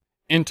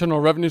Internal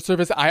Revenue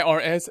Service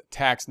IRS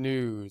tax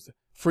news.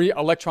 Free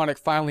electronic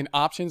filing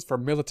options for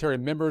military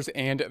members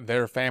and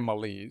their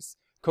families.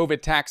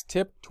 COVID tax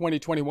tip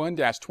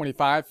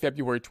 2021-25,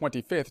 February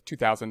 25th,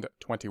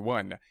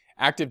 2021.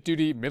 Active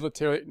duty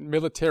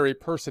military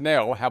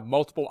personnel have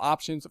multiple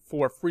options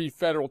for free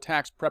federal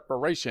tax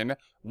preparation.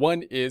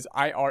 One is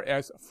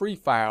IRS Free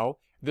File.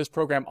 This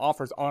program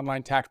offers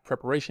online tax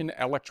preparation,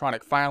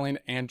 electronic filing,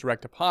 and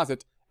direct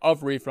deposit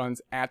of refunds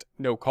at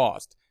no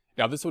cost.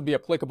 Now, this would be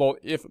applicable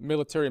if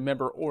military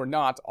member or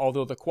not,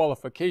 although the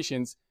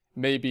qualifications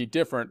may be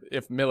different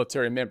if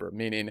military member,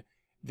 meaning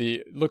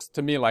looks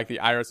to me like the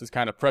IRS has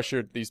kind of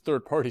pressured these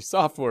third-party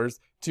softwares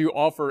to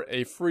offer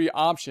a free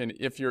option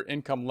if your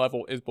income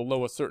level is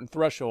below a certain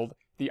threshold.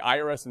 The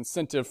IRS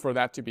incentive for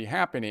that to be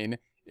happening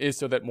is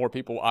so that more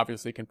people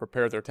obviously can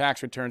prepare their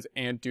tax returns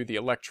and do the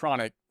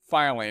electronic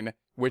filing,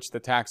 which the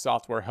tax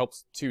software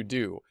helps to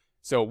do.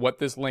 So what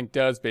this link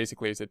does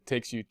basically is it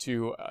takes you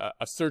to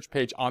a search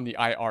page on the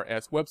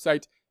IRS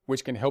website,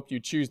 which can help you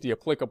choose the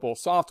applicable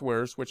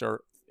softwares, which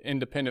are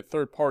independent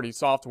third-party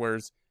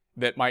softwares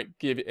that might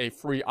give a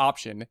free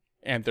option.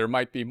 And there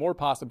might be more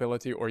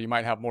possibility, or you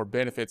might have more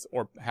benefits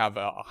or have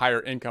a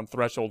higher income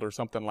threshold or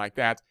something like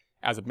that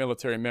as a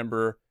military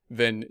member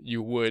than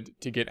you would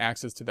to get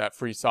access to that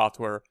free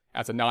software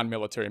as a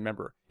non-military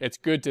member. It's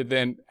good to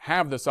then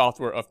have the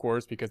software, of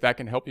course, because that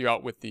can help you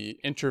out with the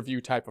interview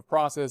type of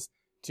process,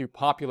 to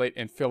populate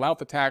and fill out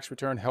the tax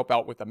return, help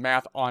out with the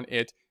math on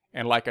it.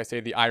 And like I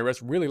say, the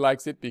IRS really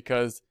likes it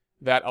because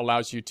that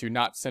allows you to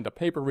not send a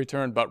paper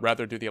return, but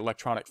rather do the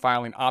electronic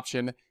filing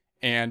option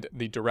and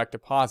the direct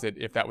deposit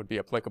if that would be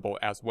applicable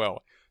as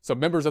well. So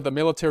members of the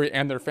military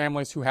and their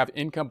families who have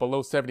income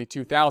below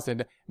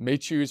 $72,000 may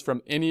choose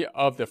from any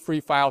of the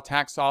free file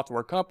tax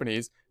software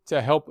companies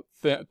to help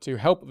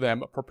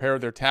them prepare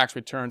their tax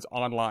returns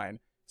online.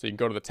 So you can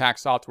go to the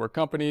tax software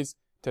companies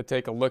to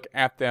take a look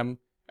at them.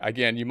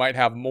 Again, you might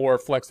have more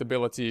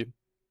flexibility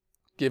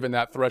given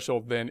that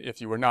threshold than if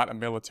you were not a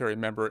military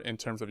member in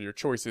terms of your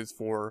choices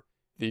for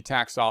the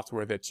tax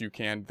software that you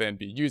can then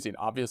be using.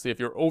 Obviously, if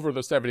you're over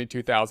the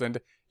 $72,000,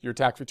 your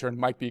tax return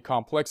might be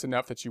complex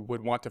enough that you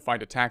would want to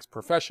find a tax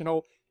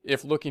professional.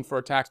 If looking for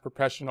a tax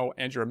professional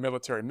and you're a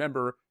military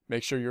member,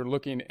 make sure you're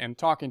looking and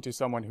talking to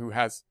someone who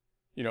has,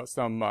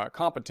 some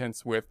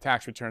competence with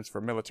tax returns for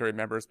military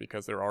members,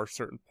 because there are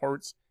certain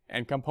parts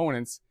and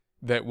components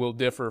that will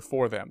differ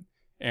for them.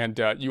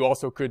 And you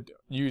also could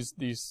use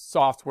these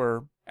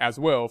software as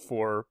well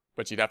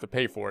but you'd have to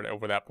pay for it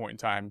over that point in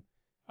time,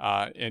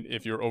 and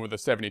if you're over the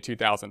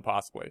 $72,000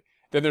 possibly.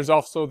 Then there's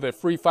also the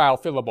free file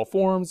fillable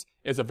forms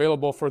is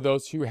available for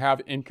those who have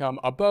income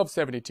above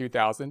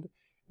 $72,000.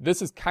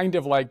 This is kind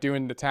of like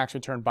doing the tax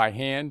return by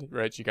hand,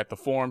 right? You got the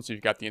forms, you've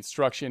got the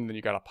instruction, then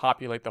you got to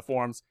populate the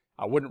forms.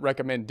 I wouldn't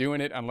recommend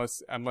doing it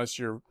unless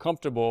you're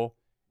comfortable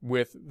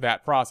with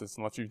that process,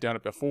 unless you've done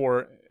it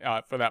before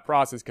for that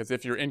process, because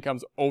if your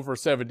income's over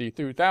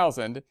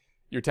 $72,000,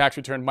 your tax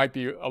return might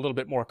be a little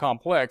bit more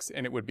complex,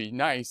 and it would be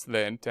nice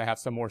then to have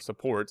some more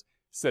support,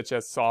 such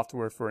as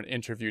software for an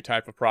interview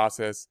type of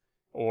process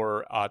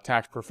or a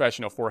tax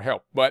professional for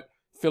help. But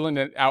filling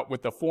it out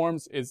with the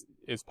forms is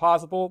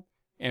possible,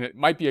 and it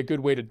might be a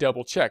good way to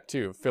double check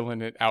too,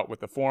 filling it out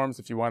with the forms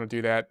if you want to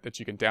do that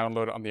you can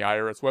download on the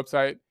IRS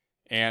website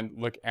and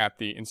look at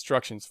the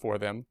instructions for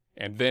them,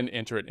 and then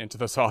enter it into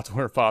the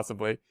software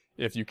possibly,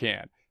 if you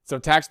can. So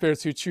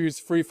taxpayers who choose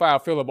free file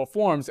fillable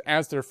forms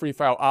as their free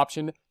file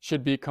option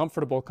should be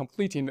comfortable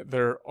completing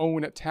their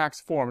own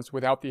tax forms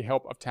without the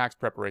help of tax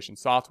preparation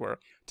software.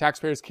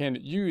 Taxpayers can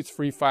use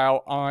free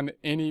file on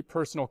any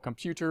personal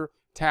computer,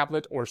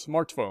 tablet, or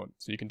smartphone.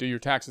 So you can do your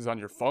taxes on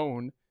your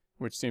phone,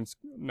 which seems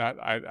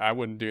I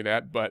wouldn't do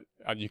that, but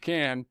you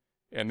can,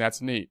 and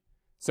that's neat.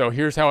 So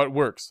here's how it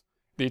works.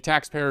 The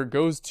taxpayer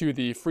goes to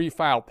the free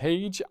file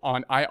page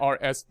on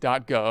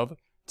irs.gov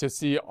to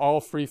see all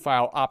free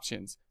file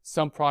options.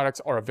 Some products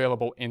are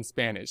available in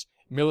Spanish.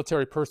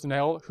 Military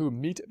personnel who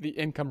meet the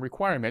income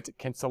requirement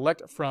can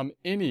select from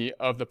any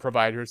of the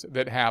providers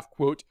that have,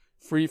 quote,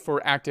 free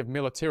for active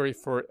military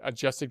for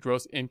adjusted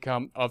gross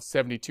income of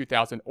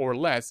 $72,000 or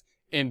less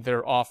in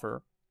their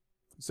offer.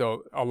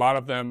 So a lot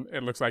of them,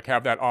 it looks like,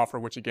 have that offer,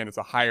 which again is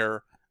a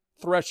higher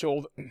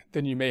threshold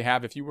than you may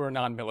have if you were a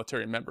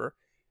non-military member.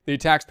 The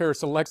taxpayer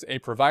selects a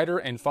provider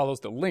and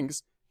follows the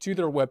links to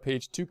their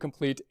webpage to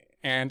complete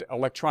and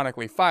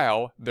electronically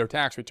file their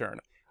tax return.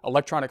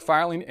 Electronic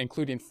filing,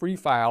 including free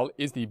file,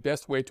 is the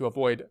best way to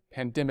avoid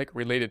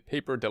pandemic-related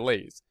paper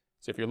delays.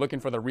 So if you're looking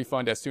for the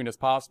refund as soon as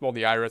possible,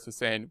 the IRS is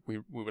saying we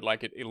would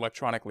like it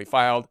electronically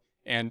filed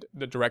and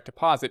the direct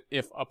deposit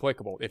if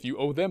applicable. If you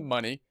owe them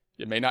money,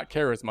 you may not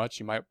care as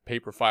much. You might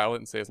paper file it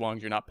and say, as long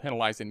as you're not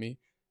penalizing me,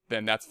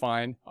 then that's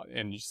fine,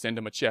 and you send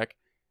them a check.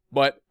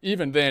 But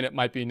even then, it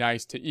might be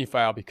nice to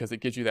e-file because it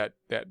gives you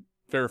that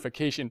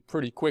verification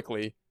pretty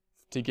quickly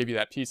to give you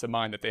that peace of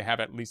mind that they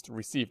have at least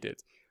received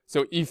it.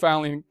 So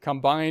e-filing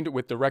combined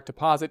with direct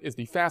deposit is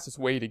the fastest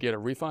way to get a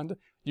refund.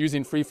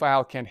 Using free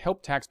file can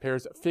help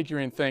taxpayers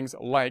figuring things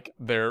like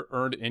their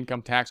earned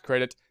income tax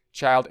credit,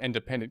 child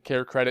independent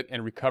care credit,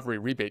 and recovery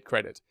rebate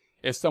credit.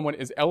 If someone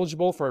is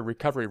eligible for a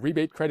recovery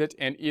rebate credit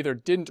and either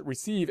didn't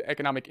receive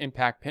economic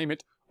impact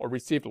payment or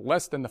received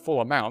less than the full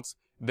amounts,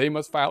 they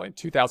must file a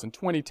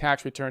 2020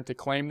 tax return to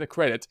claim the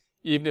credit,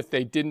 even if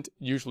they don't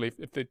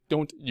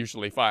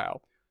usually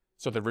file.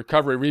 So the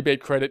recovery rebate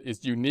credit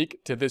is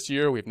unique to this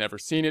year. We've never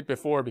seen it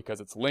before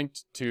because it's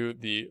linked to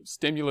the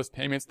stimulus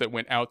payments that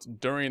went out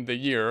during the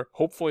year.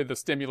 Hopefully the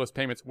stimulus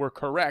payments were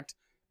correct,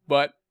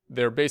 but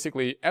they're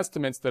basically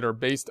estimates that are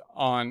based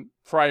on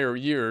prior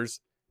years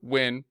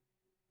when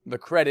the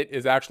credit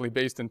is actually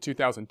based in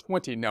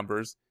 2020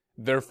 numbers.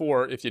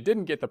 Therefore, if you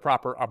didn't get the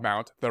proper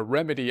amount, the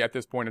remedy at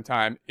this point in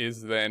time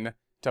is then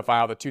to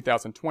file the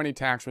 2020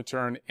 tax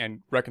return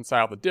and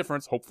reconcile the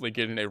difference, hopefully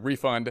getting a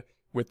refund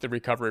with the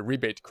recovery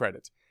rebate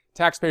credit.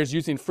 Taxpayers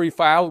using Free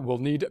File will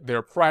need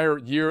their prior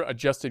year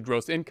adjusted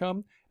gross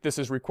income. This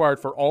is required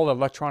for all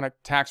electronic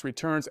tax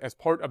returns as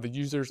part of the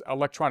user's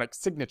electronic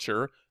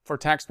signature. For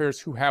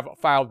taxpayers who have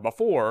filed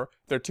before,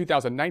 their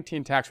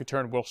 2019 tax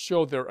return will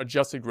show their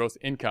adjusted gross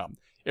income.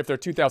 If their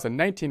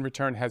 2019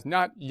 return has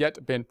not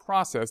yet been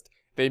processed,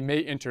 they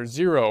may enter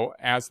 0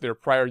 as their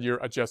prior year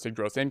adjusted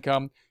gross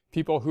income.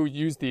 People who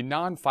use the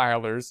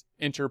non-filers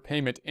Enter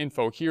Payment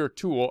Info Here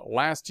tool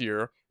last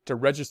year to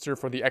register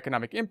for the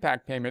economic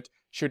impact payment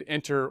should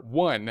enter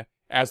 1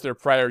 as their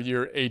prior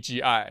year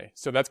AGI.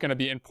 So that's going to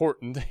be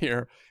important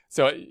here.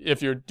 So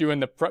if you're doing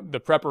the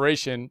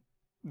preparation,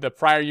 the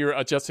prior year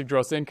adjusted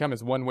gross income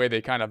is one way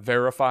they kind of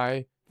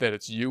verify that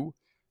it's you.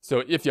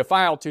 So if you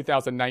file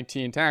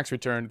 2019 tax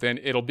return, then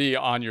it'll be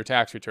on your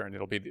tax return.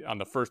 It'll be on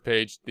the first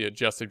page, the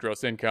adjusted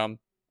gross income,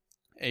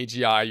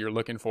 AGI you're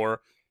looking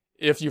for.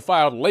 If you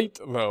filed late,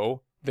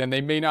 though, then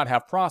they may not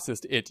have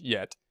processed it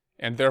yet.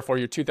 And therefore,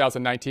 your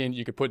 2019,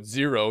 you could put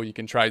 0. You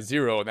can try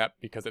 0, that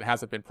because it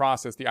hasn't been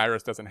processed, the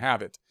IRS doesn't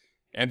have it.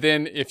 And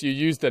then if you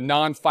use the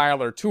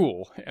non-filer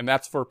tool, and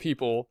that's for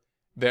people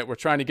that were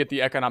trying to get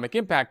the economic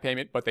impact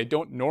payment, but they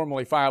don't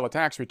normally file a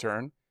tax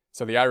return,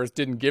 so the IRS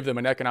didn't give them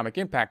an economic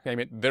impact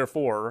payment,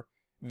 therefore,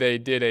 they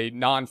did a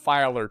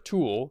non-filer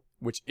tool,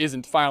 which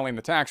isn't filing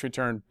the tax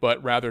return,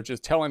 but rather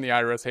just telling the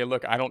IRS, hey,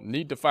 look, I don't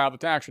need to file the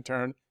tax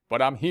return,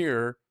 but I'm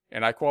here,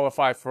 and I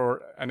qualify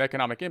for an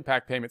economic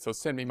impact payment, so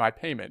send me my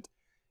payment.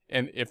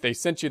 And if they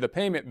sent you the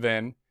payment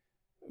then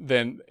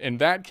in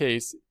that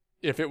case,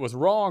 if it was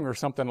wrong or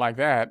something like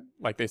that,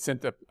 like they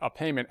sent a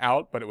payment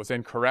out, but it was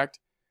incorrect,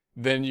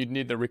 then you'd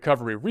need the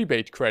recovery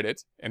rebate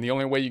credit. And the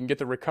only way you can get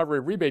the recovery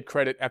rebate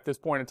credit at this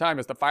point in time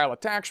is to file a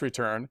tax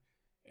return.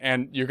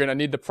 And you're going to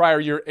need the prior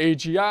year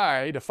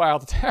AGI to file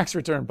the tax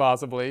return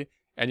possibly.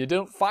 And you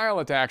don't file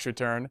a tax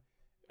return.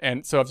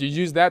 And so if you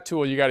use that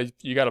tool, you got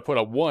to put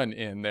a 1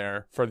 in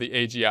there for the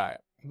AGI,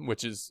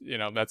 which is,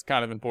 that's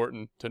kind of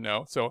important to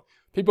know. So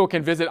people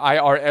can visit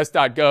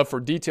irs.gov for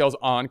details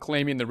on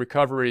claiming the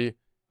recovery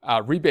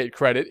rebate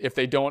credit if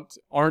they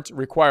aren't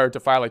required to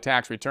file a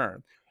tax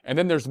return. And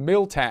then there's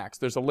MilTax.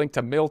 There's a link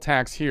to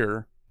MilTax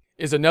here.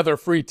 Is another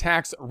free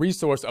tax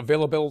resource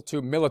available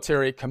to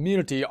military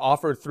community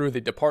offered through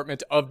the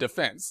Department of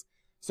Defense.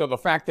 So the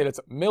fact that it's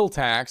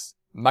MilTax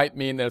might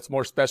mean that it's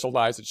more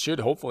specialized. It should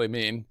hopefully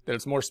mean that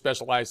it's more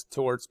specialized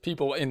towards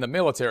people in the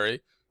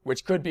military,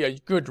 which could be a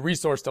good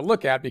resource to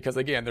look at because,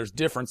 again, there's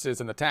differences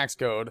in the tax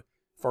code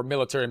for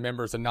military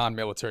members and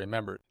non-military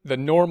members. The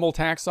normal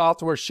tax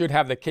software should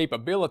have the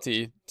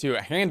capability to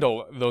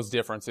handle those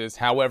differences.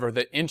 However,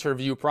 the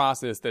interview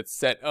process that's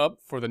set up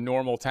for the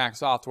normal tax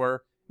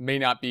software may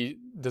not be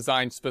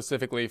designed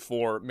specifically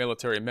for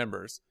military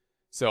members.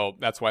 So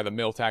that's why the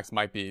MilTax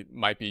might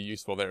be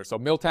useful there. So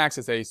MilTax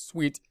is a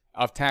suite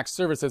of tax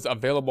services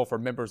available for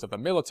members of the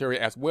military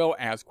as well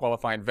as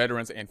qualifying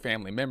veterans and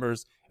family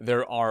members.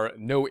 There are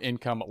no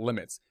income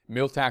limits.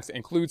 MilTax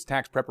includes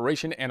tax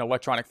preparation and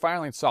electronic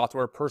filing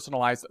software,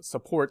 personalized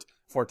support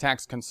for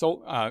tax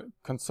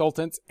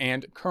consultants,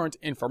 and current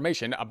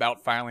information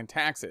about filing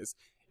taxes.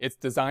 It's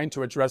designed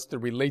to address the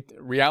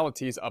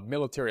realities of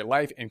military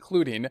life,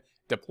 including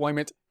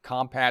deployment,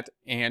 combat,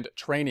 and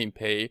training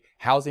pay,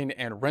 housing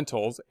and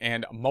rentals,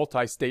 and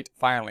multi-state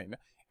filing.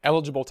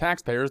 Eligible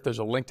taxpayers, there's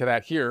a link to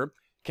that here,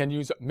 can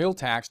use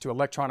MilTax to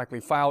electronically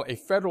file a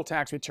federal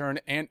tax return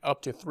and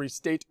up to 3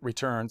 state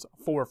returns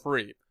for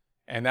free.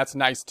 And that's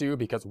nice too,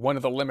 because one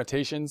of the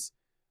limitations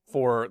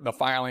for the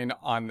filing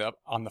on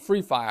the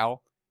free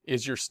file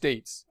is your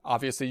states.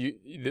 Obviously,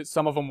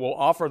 some of them will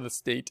offer the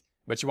state,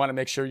 but you want to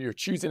make sure you're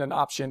choosing an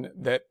option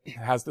that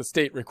has the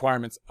state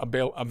requirements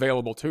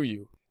available to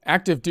you.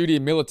 Active duty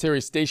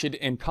military stationed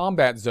in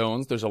combat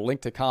zones, there's a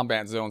link to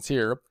combat zones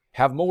here,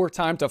 have more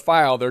time to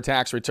file their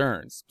tax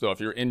returns. So if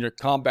you're in your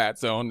combat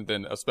zone,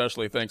 then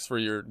especially thanks for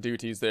your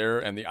duties there.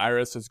 And the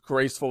IRS is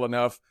graceful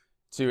enough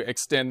to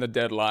extend the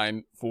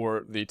deadline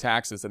for the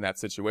taxes in that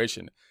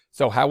situation.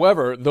 So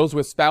however, those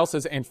with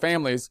spouses and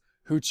families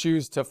who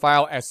choose to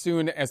file as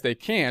soon as they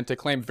can to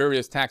claim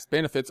various tax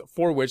benefits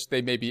for which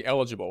they may be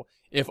eligible.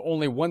 If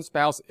only one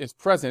spouse is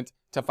present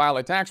to file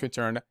a tax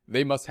return,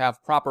 they must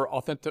have proper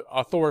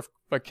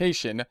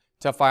authentication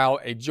to file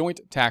a joint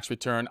tax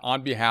return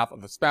on behalf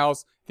of the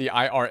spouse. the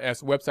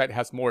IRS website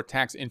has more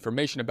tax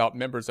information about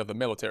members of the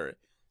military.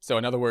 So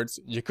in other words,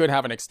 you could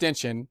have an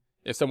extension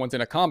if someone's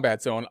in a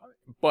combat zone,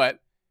 but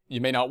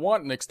you may not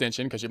want an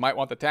extension because you might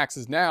want the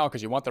taxes now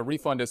because you want the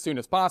refund as soon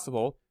as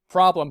possible.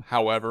 Problem,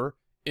 however,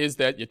 is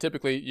that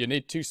you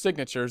need 2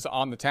 signatures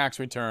on the tax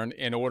return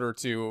in order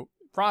to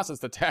process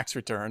the tax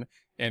return.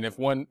 And if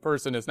one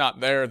person is not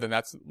there, then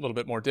that's a little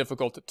bit more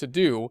difficult to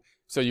do.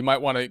 So you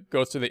might want to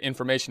go through the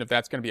information if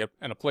that's going to be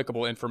an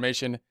applicable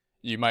information.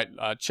 You might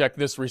check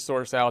this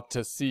resource out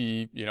to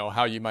see,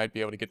 how you might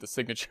be able to get the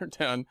signature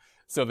done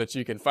so that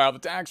you can file the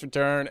tax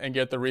return and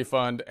get the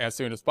refund as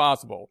soon as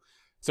possible.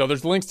 So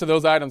there's links to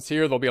those items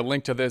here. There'll be a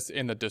link to this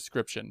in the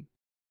description.